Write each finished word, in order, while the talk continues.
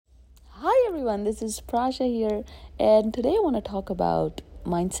everyone, this is Prasha here, and today I want to talk about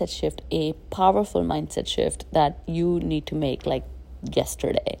mindset shift, a powerful mindset shift that you need to make like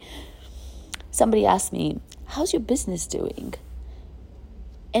yesterday. Somebody asked me, how's your business doing?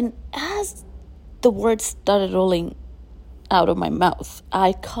 And as the words started rolling out of my mouth,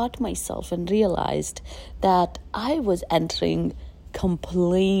 I caught myself and realized that I was entering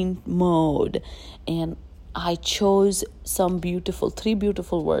complaint mode, and I chose three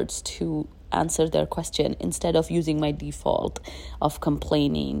beautiful words to answer their question instead of using my default of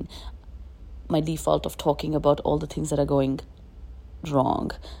complaining, my default of talking about all the things that are going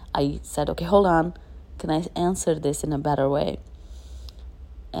wrong. I said, okay, hold on. Can I answer this in a better way?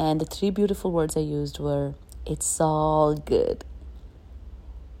 And the three beautiful words I used were, it's all good.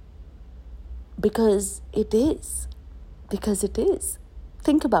 Because it is.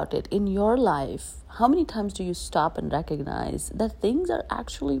 Think about it. In your life, how many times do you stop and recognize that things are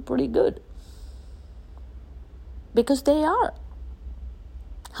actually pretty good? Because they are.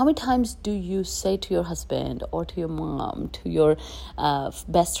 How many times do you say to your husband or to your mom, to your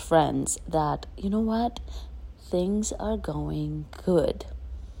best friends that, you know what? Things are going good.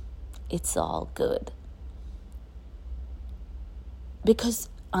 It's all good. Because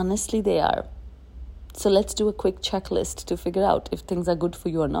honestly, they are. So let's do a quick checklist to figure out if things are good for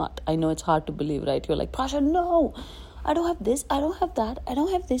you or not. I know it's hard to believe, right? You're like, Prasha, no, I don't have this, I don't have that, I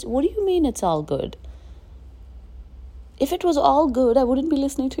don't have this. What do you mean it's all good? If it was all good, I wouldn't be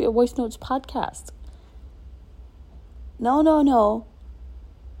listening to your Voice Notes podcast. No.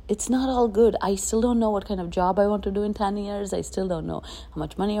 It's not all good. I still don't know what kind of job I want to do in 10 years. I still don't know how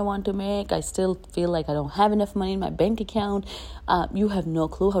much money I want to make. I still feel like I don't have enough money in my bank account. You have no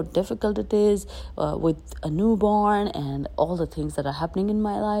clue how difficult it is with a newborn and all the things that are happening in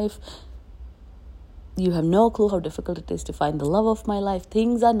my life. You have no clue how difficult it is to find the love of my life.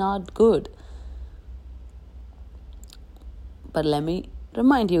 Things are not good. But let me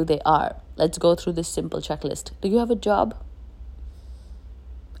remind you, they are. Let's go through this simple checklist. Do you have a job?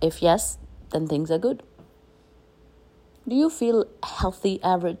 If yes, then things are good. Do you feel healthy,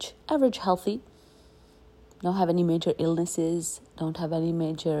 average healthy? Don't have any major illnesses, don't have any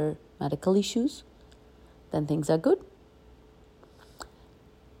major medical issues? Then things are good.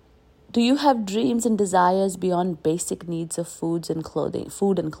 Do you have dreams and desires beyond basic needs of food and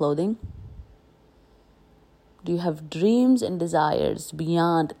clothing? Do you have dreams and desires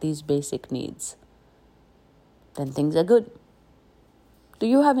beyond these basic needs? Then things are good. Do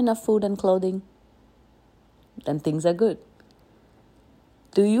you have enough food and clothing? Then things are good.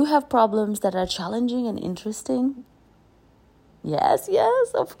 Do you have problems that are challenging and interesting? Yes,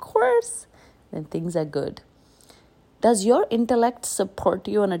 of course. Then things are good. Does your intellect support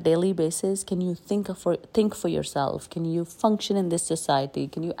you on a daily basis? Can you think for yourself? Can you function in this society?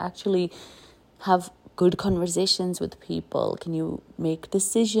 Can you actually have good conversations with people? Can you make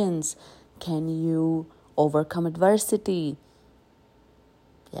decisions? Can you overcome adversity?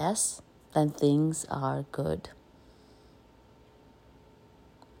 Yes, then things are good.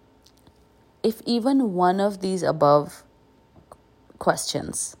 If even one of these above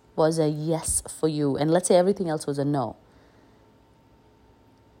questions was a yes for you, and let's say everything else was a no,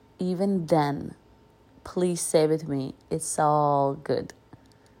 even then, please say with me, it's all good.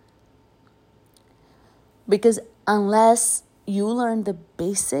 Because unless you learn the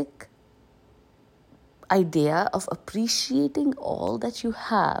basic idea of appreciating all that you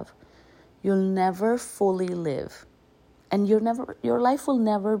have, you'll never fully live. And your life will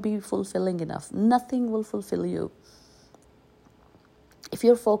never be fulfilling enough. Nothing will fulfill you. If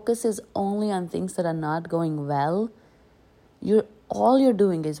your focus is only on things that are not going well, all you're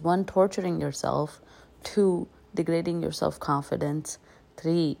doing is 1, torturing yourself, 2, degrading your self-confidence,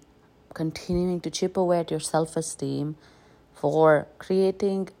 3, continuing to chip away at your self-esteem, 4,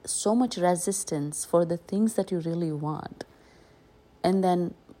 creating so much resistance for the things that you really want. And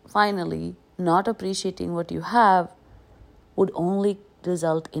then finally, not appreciating what you have would only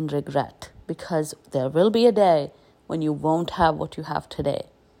result in regret, because there will be a day when you won't have what you have today.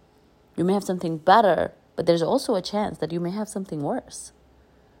 You may have something better, but there's also a chance that you may have something worse.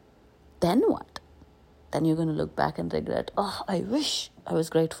 Then what? Then you're going to look back and regret, I wish I was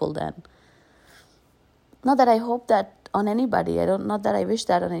grateful then. Not that I hope that on anybody. Not that I wish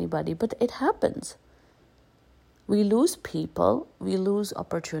that on anybody, but it happens. We lose people, we lose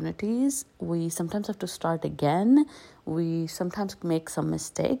opportunities, we sometimes have to start again, we sometimes make some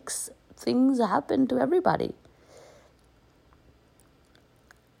mistakes. Things happen to everybody.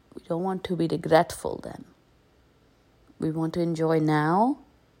 We don't want to be regretful then. We want to enjoy now,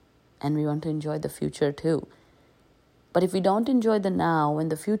 and we want to enjoy the future too. But if we don't enjoy the now, when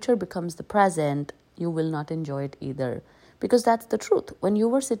the future becomes the present, you will not enjoy it either. Because that's the truth. When you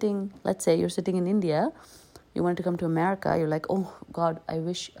were sitting, let's say you're sitting in India, you want to come to America, you're like, oh God, I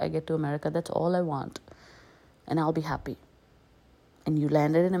wish I get to America. That's all I want. And I'll be happy. And you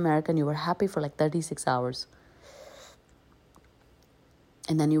landed in America and you were happy for like 36 hours.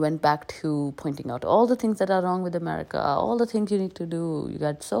 And then you went back to pointing out all the things that are wrong with America, all the things you need to do. You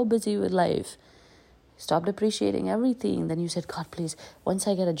got so busy with life. Stopped appreciating everything. Then you said, God, please, once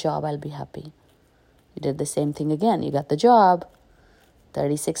I get a job, I'll be happy. You did the same thing again. You got the job.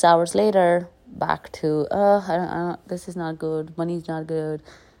 36 hours later, back to, this is not good. Money's not good.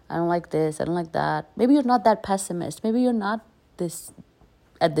 I don't like this. I don't like that. Maybe you're not that pessimist. Maybe you're not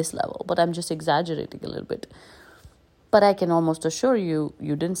at this level, but I'm just exaggerating a little bit. But I can almost assure you,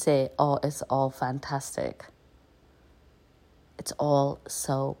 you didn't say, oh, it's all fantastic. It's all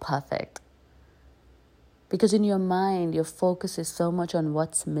so perfect. Because in your mind, your focus is so much on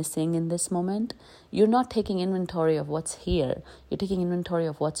what's missing in this moment. You're not taking inventory of what's here. You're taking inventory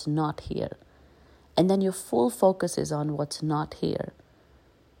of what's not here. And then your full focus is on what's not here.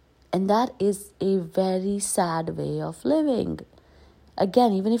 And that is a very sad way of living.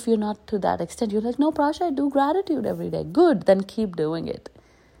 Again, even if you're not to that extent, you're like, no, Prasha, I do gratitude every day. Good, then keep doing it.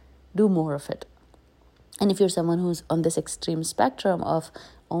 Do more of it. And if you're someone who's on this extreme spectrum of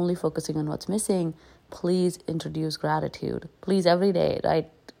only focusing on what's missing, please introduce gratitude. Please, every day, right?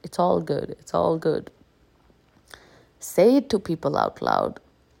 It's all good. It's all good. Say it to people out loud.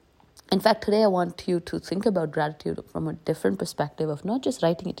 In fact, today I want you to think about gratitude from a different perspective of not just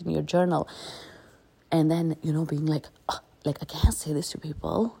writing it in your journal and then, being like, I can't say this to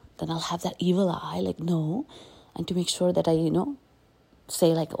people. Then I'll have that evil eye, like, no. And to make sure that I,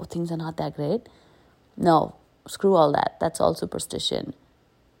 say like, oh, things are not that great. No, screw all that. That's all superstition.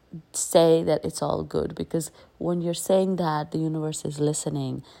 Say that it's all good, because when you're saying that, the universe is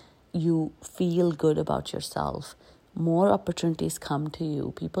listening. You feel good about yourself. More opportunities come to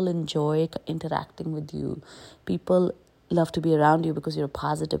you. People enjoy interacting with you. People love to be around you because you're a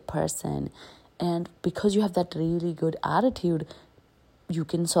positive person. And because you have that really good attitude, you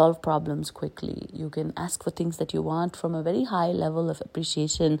can solve problems quickly. You can ask for things that you want from a very high level of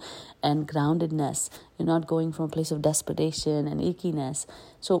appreciation and groundedness. You're not going from a place of desperation and ickiness.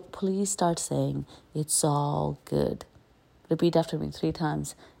 So please start saying, it's all good. Repeat after me 3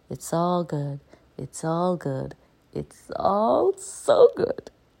 times. It's all good. It's all good. It's all so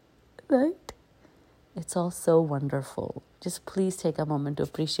good. Right? It's all so wonderful. Just please take a moment to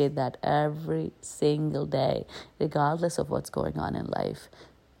appreciate that every single day, regardless of what's going on in life.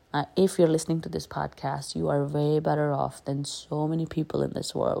 If you're listening to this podcast, you are way better off than so many people in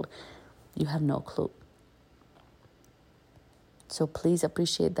this world. You have no clue. So please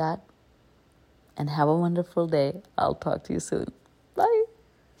appreciate that and have a wonderful day. I'll talk to you soon.